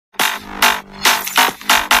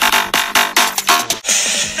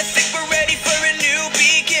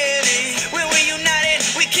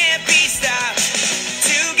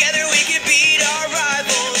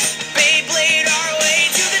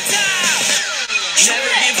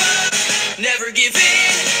never give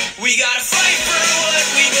in. We gotta fight for what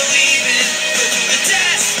we believe in. Put to the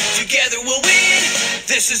test, together we'll win.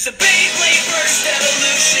 This is the Beyblade Burst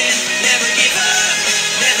evolution. Never give up,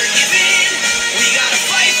 never give in. We gotta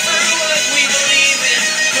fight for what we believe in.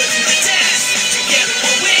 Put to the test, together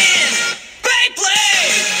we'll win.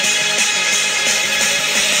 Beyblade!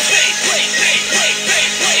 Beyblade, Beyblade,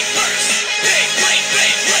 Beyblade Burst. Beyblade,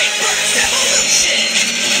 Beyblade Burst evolution.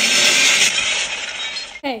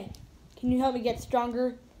 Hey, can you help me get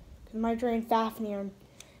stronger? Because my train Fafnir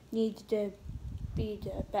needs to be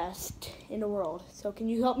the best in the world. So can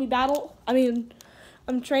you help me battle?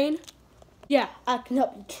 Train? Yeah, I can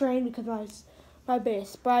help you train because my base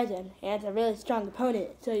is Bryson, and it's a really strong opponent,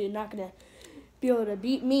 so you're not going to be able to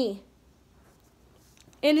beat me.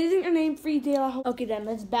 And isn't your name Free De La? Okay then,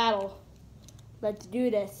 let's battle. Let's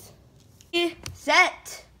do this.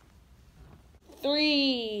 Set.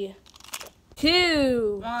 3,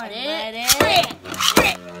 2, 1, let it rip.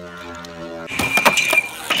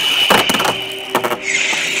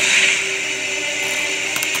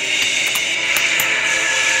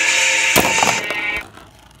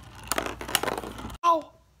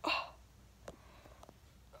 Ow!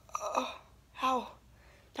 Ow!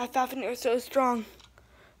 That Fafnir is so strong.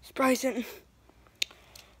 Surprising.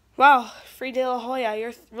 Wow, Free De La Hoya,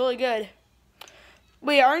 you're really good.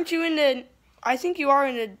 Wait, aren't you in the? I think you are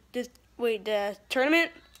in the. The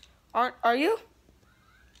tournament. Are you?